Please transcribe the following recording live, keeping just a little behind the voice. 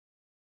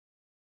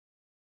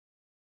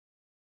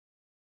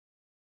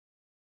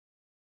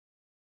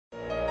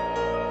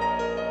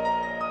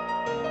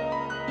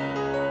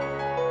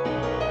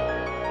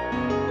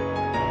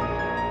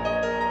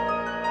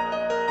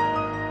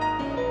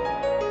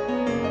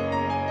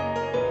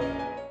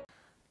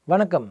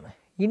வணக்கம்.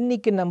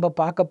 இன்னைக்கு நம்ம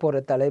பார்க்க போகிற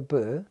தலைப்பு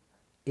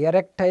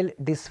எரெக்டைல்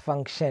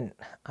டிஸ்ஃபங்க்ஷன்.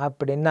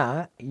 அப்படின்னா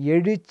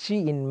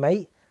எழுச்சியின்மை,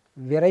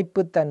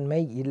 விறைப்புத்தன்மை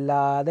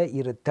இல்லாத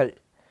இருத்தல்.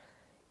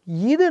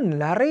 இது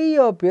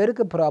நிறைய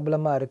பேருக்கு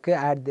ப்ராப்ளமாக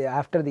இருக்குது.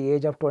 After the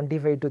age of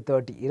 25 to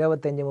 30,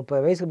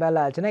 25-30 வயசுக்கு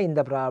மேலே ஆச்சுன்னா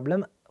இந்த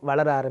ப்ராப்ளம்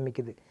வளர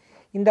ஆரம்பிக்குது.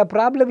 இந்த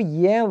ப்ராப்ளம்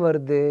ஏன்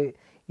வருது,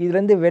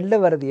 இதுலேருந்து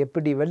வெளில வர்றது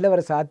எப்படி, வெளில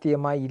வர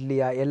சாத்தியமா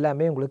இல்லையா,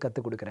 எல்லாமே உங்களுக்கு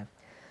கற்றுக் கொடுக்குறேன்.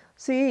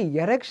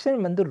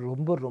 எரெக்ஷன்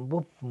ரொம்ப ரொம்ப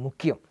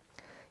முக்கியம்.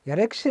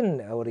 எரெக்ஷன்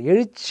ஒரு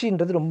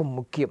எழுச்சின்றது ரொம்ப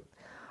முக்கியம்.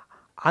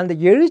 அந்த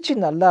எழுச்சி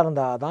நல்லா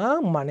இருந்தால் தான்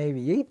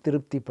மனைவியை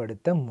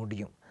திருப்திப்படுத்த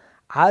முடியும்.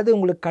 அது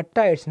உங்களுக்கு கட்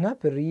ஆகிடுச்சுன்னா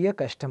பெரிய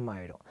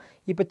கஷ்டமாயிடும்.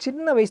 இப்போ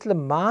சின்ன வயசில்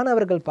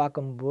மாணவர்கள்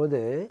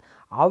பார்க்கும்போது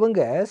அவங்க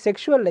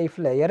செக்ஷுவல்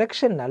லைஃப்பில்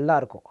எரெக்ஷன்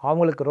நல்லாயிருக்கும்.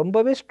 அவங்களுக்கு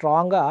ரொம்பவே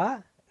ஸ்ட்ராங்காக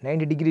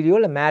 90 டிகிரிலையோ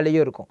இல்லை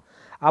மேலேயோ இருக்கும்.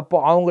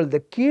 அப்போது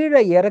அவங்களது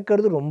கீழே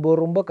இறக்கிறது ரொம்ப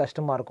ரொம்ப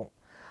கஷ்டமாக இருக்கும்.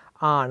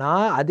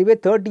 ஆனால் அதுவே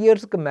 30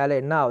 இயர்ஸுக்கு மேலே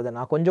என்ன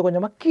ஆகுதுன்னா கொஞ்சம்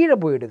கொஞ்சமாக கீழே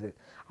போயிடுது.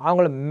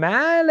 அவங்கள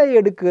மேலே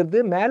எடுக்கிறது,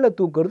 மேலே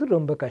தூக்குறது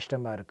ரொம்ப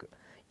கஷ்டமாக இருக்குது.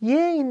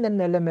 ஏன் இந்த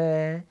நிலைமை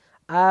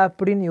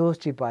அப்படின்னு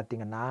யோசித்து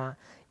பார்த்தீங்கன்னா,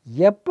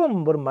 எப்போ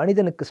ஒரு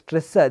மனிதனுக்கு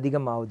ஸ்ட்ரெஸ்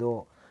அதிகமாகுதோ,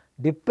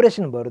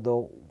 டிப்ரெஷன் வருதோ,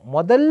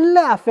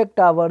 முதல்ல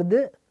அஃபெக்ட்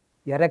ஆகிறது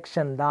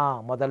எரெக்ஷன் தான்.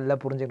 முதல்ல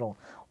புரிஞ்சுக்கணும்.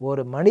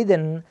 ஒரு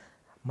மனிதன்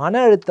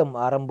மன அழுத்தம்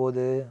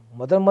வரும்போது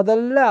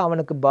முதல்ல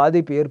அவனுக்கு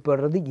பாதிப்பு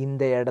ஏற்படுறது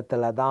இந்த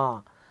இடத்துல தான்.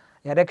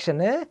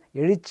 எரெக்ஷனு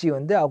எழுச்சி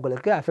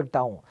அவங்களுக்கு அஃபெக்ட்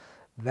ஆகும்.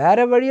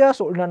 வேறு வழியாக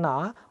சொல்லணுன்னா,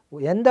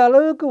 எந்த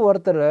அளவுக்கு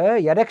ஒருத்தர்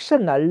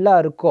எரெக்ஷன் நல்லா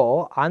இருக்கோ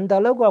அந்த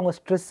அளவுக்கு அவங்க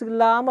ஸ்ட்ரெஸ்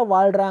இல்லாமல்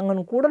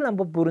வாழ்கிறாங்கன்னு கூட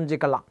நம்ம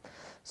புரிஞ்சுக்கலாம்.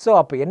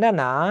 அப்போ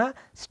என்னென்னா,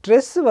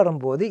 ஸ்ட்ரெஸ்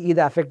வரும்போது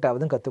இது அஃபெக்ட்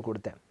ஆகுதுன்னு கற்றுக்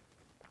கொடுத்தேன்.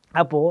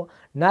 அப்போது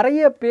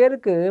நிறைய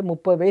பேருக்கு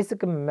 30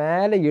 வயசுக்கு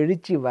மேலே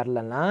எழுச்சி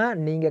வரலன்னா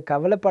நீங்கள்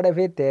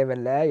கவலைப்படவே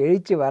தேவையில்லை.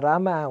 எழுச்சி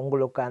வராமல்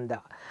உங்களுக்கு அந்த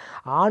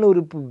ஆண்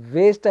உறுப்பு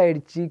வேஸ்ட்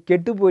ஆகிடுச்சு,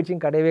 கெட்டு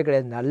போயிடுச்சின்னு கிடையவே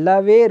கிடையாது.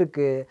 நல்லாவே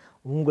இருக்குது.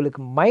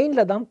 உங்களுக்கு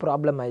மைண்டில் தான்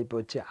ப்ராப்ளம் ஆகி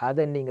போச்சு.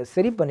 அதை நீங்கள்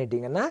சரி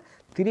பண்ணிட்டீங்கன்னா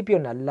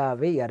திருப்பியும்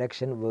நல்லாவே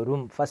எரெக்ஷன்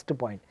வரும். First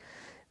point.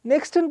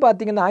 நெக்ஸ்ட்டுன்னு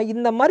பார்த்தீங்கன்னா,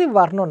 இந்த மாதிரி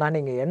வரணுன்னா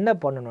நீங்கள் என்ன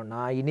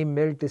பண்ணணுன்னா,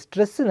 இனிமேல்ட்டு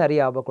ஸ்ட்ரெஸ்ஸு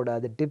நிறைய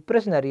ஆகக்கூடாது,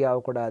 டிப்ரெஷன் நிறைய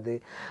ஆகக்கூடாது,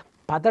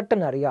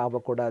 பதட்டம் நிறைய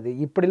ஆகக்கூடாது.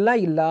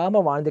 இப்படிலாம்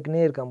இல்லாமல்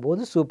வாழ்ந்துக்கினே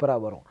இருக்கும்போது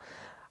சூப்பராக வரும்.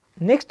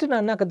 நெக்ஸ்ட்டு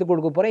நான் என்ன கற்றுக்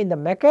கொடுக்க போகிறேன், இந்த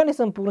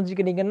மெக்கானிசம்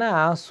புரிஞ்சுக்கிட்டிங்கன்னா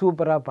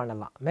சூப்பராக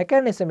பண்ணலாம்.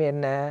 மெக்கானிசம்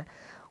என்ன,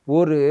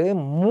 ஒரு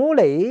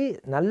மூளை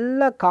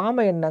நல்ல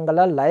காம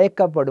எண்ணங்களால்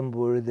லயக்கப்படும்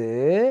பொழுது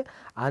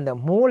அந்த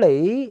மூளை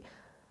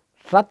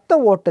இரத்த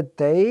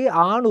ஓட்டத்தை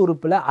ஆண்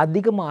உறுப்பில்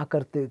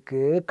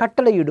அதிகமாக்கிறதுக்கு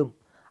கட்டளையிடும்.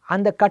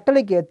 அந்த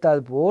கட்டளைக்கு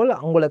ஏற்றாது போல்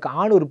உங்களுக்கு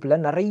ஆண்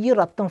உறுப்பில் நிறைய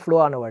ரத்தம்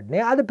ஃப்ளோ ஆன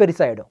உடனே அது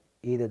பெருசாகிடும்.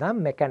 இதுதான்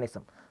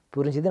மெக்கானிசம்.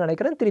 புரிஞ்சுதுன்னு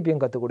நினைக்கிறேன். திருப்பியும்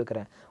கற்றுக்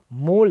கொடுக்குறேன்.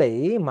 மூளை,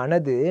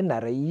 மனது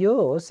நிறைய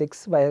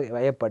செக்ஸ்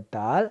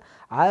வயப்பட்டால்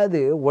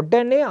அது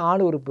உடனே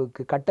ஆண்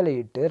உறுப்புக்கு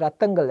கட்டளையிட்டு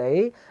ரத்தங்களை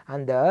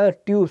அந்த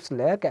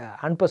டியூப்ஸில்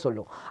அனுப்ப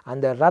சொல்லும்.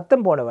 அந்த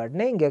ரத்தம் போன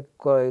உடனே இங்கே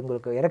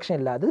உங்களுக்கு எரெக்ஷன்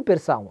இல்லாதது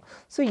பெருசாகும்.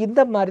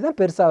 இந்த மாதிரி தான்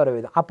பெருசாக வர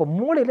விதம். அப்போ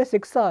மூளையில்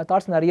செக்ஸ்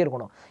தாட்ஸ் நிறைய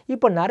இருக்கணும்.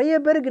 இப்போ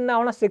நிறைய பேருக்கு என்ன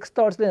ஆகுனா, செக்ஸ்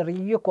தாட்ஸில்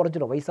நிறைய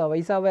குறைஞ்சிடும்.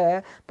 வயசாக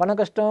பண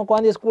கஷ்டம்,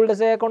 குழந்தைய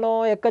ஸ்கூலில்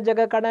சேர்க்கணும்,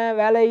 எக்கச்சக்க கடை,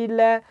 வேலை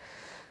இல்லை,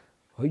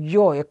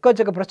 ஐயோ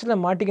எக்கச்சக்க பிரச்சனை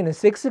மாட்டிக்கணும்.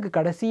 செக்ஸுக்கு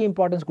கடைசி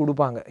இம்பார்ட்டன்ஸ்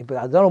கொடுப்பாங்க. இப்போ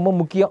அதுதான் ரொம்ப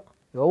முக்கியம்.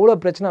 எவ்வளோ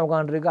பிரச்சனை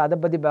உட்காந்துருக்கு, அதை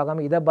பற்றி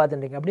பார்க்காம இதை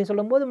பார்த்துட்டுருங்க அப்படின்னு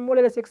சொல்லும்போது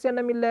மூளையில் செக்ஸ்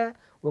எண்ணம் இல்லை,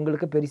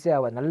 உங்களுக்கு பெருசாக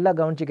ஆகாது. நல்லா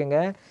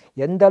கவனிச்சிக்கோங்க.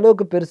 எந்த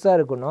அளவுக்கு பெருசாக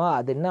இருக்கணும்,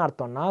 அது என்ன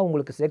அர்த்தம்னா,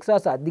 உங்களுக்கு செக்ஸ்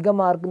ஆசை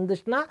அதிகமாக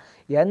இருந்துச்சுன்னா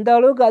எந்த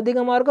அளவுக்கு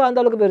அதிகமாக இருக்கோ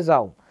அந்த அளவுக்கு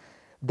பெருசாகும்.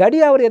 தடி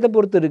ஆகிறது எதை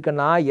பொறுத்து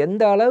இருக்குன்னா,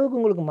 எந்த அளவுக்கு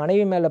உங்களுக்கு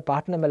மனைவி மேலே,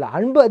 பார்ட்னர் மேலே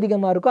அன்பு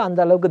அதிகமாக இருக்கோ அந்த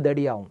அளவுக்கு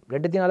தடி ஆகும்.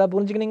 ரெண்டுத்தையும் நல்லா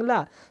புரிஞ்சுக்கினீங்களா?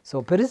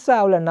 பெருசாக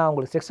ஆகலைன்னா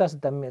உங்களுக்கு செக்ஸ் ஆசை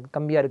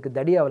கம்மியாக இருக்குது,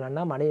 தடி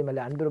ஆகலைன்னா மனைவி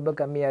மேலே அன்பு ரொம்ப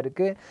கம்மியாக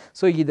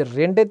இருக்குது. இது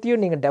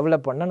ரெண்டத்தையும் நீங்கள்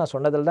டெவலப் பண்ணால் நான்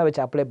சொன்னதில் தான்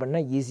வச்சு அப்ளை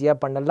பண்ணால் ஈஸியாக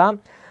பண்ணலாம்.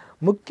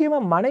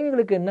 முக்கியமாக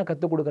மனைவிகளுக்கு என்ன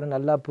கற்றுக் கொடுக்குறேன்னு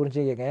நல்லா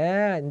புரிஞ்சுக்கங்க.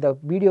 இந்த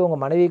வீடியோ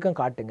உங்கள்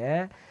மனைவிக்கும் காட்டுங்க.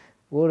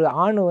 ஒரு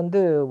ஆண்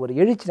ஒரு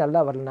எழுச்சி நல்லா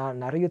வரலனா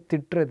நிறைய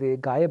திட்டுறது,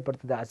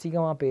 காயப்படுத்துறது,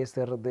 அசிங்கமாக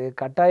பேசுறது,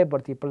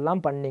 கட்டாயப்படுத்தி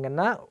இப்படிலாம்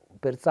பண்ணிங்கன்னா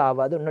பெருசாக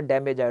ஆகாது, இன்னும்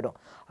டேமேஜ் ஆகிடும்.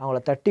 அவங்கள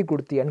தட்டி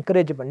கொடுத்து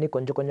என்கரேஜ் பண்ணி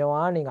கொஞ்சம்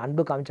கொஞ்சமாக நீங்கள்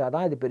அன்பு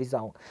காமிச்சாதான் இது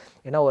பெருசாகும்.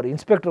 ஏன்னா ஒரு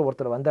இன்ஸ்பெக்டர்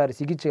ஒருத்தர் வந்தார்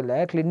சிகிச்சையில்,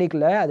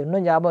 கிளினிக்கில், அது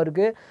இன்னும் ஞாபகம்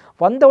இருக்குது.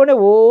 வந்தவுடனே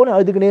ஓன்னு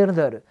அழுதுகினே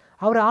இருந்தார்.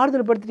 அவர்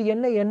ஆறுதல் படுத்திட்டு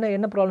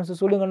என்ன ப்ராப்ளம்ஸ்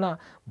சொல்லுங்கன்னா,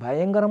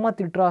 பயங்கரமாக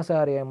திட்டுறா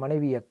சார் என்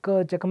மனைவி,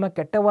 எக்கச்சக்கமாக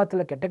கெட்ட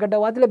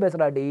வார்த்தையில்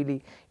பேசுகிறா டெய்லி.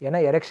 ஏன்னா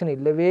எரெக்ஷன்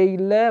இல்லவே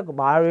இல்லை,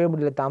 வாழவே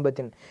முடியல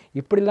தாம்பத்தியன்.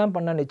 இப்படிலாம்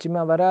பண்ணால்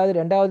நிச்சயமாக வராது.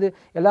 ரெண்டாவது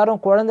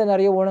எல்லாரும் குழந்தை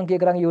நிறைய ஓனம்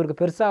கேட்குறாங்க,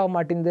 இவருக்கு பெருசாக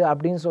மாட்டேங்குது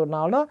அப்படின்னு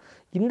சொன்னாலும்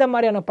இந்த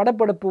மாதிரியான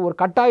படப்படுப்பு ஒரு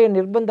கட்டாய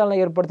நிர்பந்தம்லாம்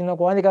ஏற்படுத்தினா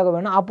குழந்தைக்காக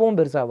வேணும், அப்பவும்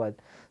பெருசாகாது.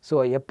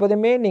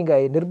 எப்போதுமே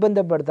நீங்கள்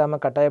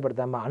நிர்பந்தப்படுத்தாமல்,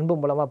 கட்டாயப்படுத்தாமல் அன்பு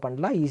மூலமாக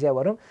பண்ணலாம், ஈஸியாக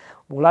வரும்.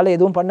 உங்களால்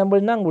எதுவும் பண்ண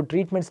முடியும்னா உங்களுக்கு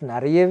ட்ரீட்மெண்ட்ஸ்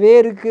நிறையவே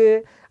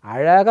இருக்குது,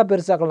 அழகாக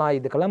பெருசாக்கலாம்.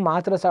 இதுக்கெல்லாம்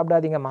மாத்திரை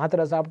சாப்பிடாதீங்க.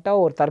 மாத்திரை சாப்பிட்டா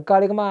ஒரு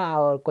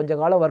தற்காலிகமாக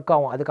கொஞ்சம் காலம் ஒர்க்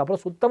ஆகும்,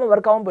 அதுக்கப்புறம் சுத்தமாக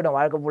ஒர்க் ஆகும் போய்டும்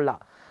வாழ்க்கை ஃபுல்லாக.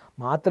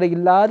 மாத்திரை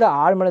இல்லாத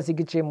ஆழ்மன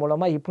சிகிச்சை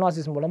மூலமாக,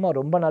 ஹிப்னாசிஸ் மூலமாக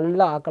ரொம்ப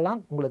நல்லா ஆக்கலாம்.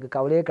 உங்களுக்கு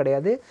கவலையே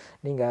கிடையாது.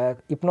 நீங்கள்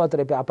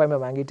ஹிப்னோதெரப்பி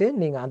அப்பாயின்மெண்ட் வாங்கிட்டு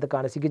நீங்கள்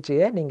அதுக்கான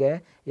சிகிச்சையை நீங்கள்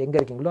எங்கே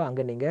இருக்கீங்களோ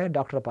அங்கே நீங்கள்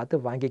டாக்டரை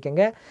பார்த்து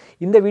வாங்கிக்கோங்க.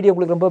 இந்த வீடியோ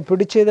உங்களுக்கு ரொம்ப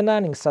பிடிச்சதுன்னா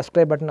நீங்கள்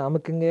சப்ஸ்கிரைப் பட்டன்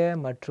அமுக்குங்க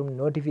மற்றும்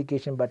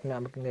நோட்டிஃபிகேஷன் பட்டன்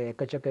அமுக்குங்க.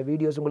 எக்கச்சக்க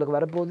வீடியோஸ் உங்களுக்கு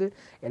வரப்போகுது.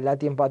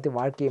 எல்லாத்தையும் பார்த்து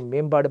வாழ்க்கையை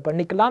மேம்பாடு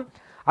பண்ணிக்கலாம்.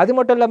 அது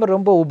மட்டும் இல்லாமல்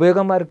ரொம்ப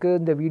உபயோகமாக இருக்குது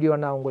இந்த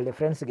வீடியோனா உங்களுடைய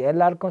ஃப்ரெண்ட்ஸுக்கு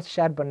எல்லாருக்கும்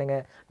ஷேர்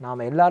பண்ணுங்கள்.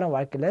 நாம் எல்லாரும்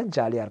வாழ்க்கையில்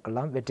ஜாலியாக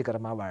இருக்கலாம்,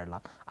 வெற்றிகரமாக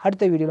வாழலாம்.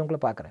 அடுத்த வீடியோவில்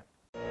உங்களை பார்க்குறேன்.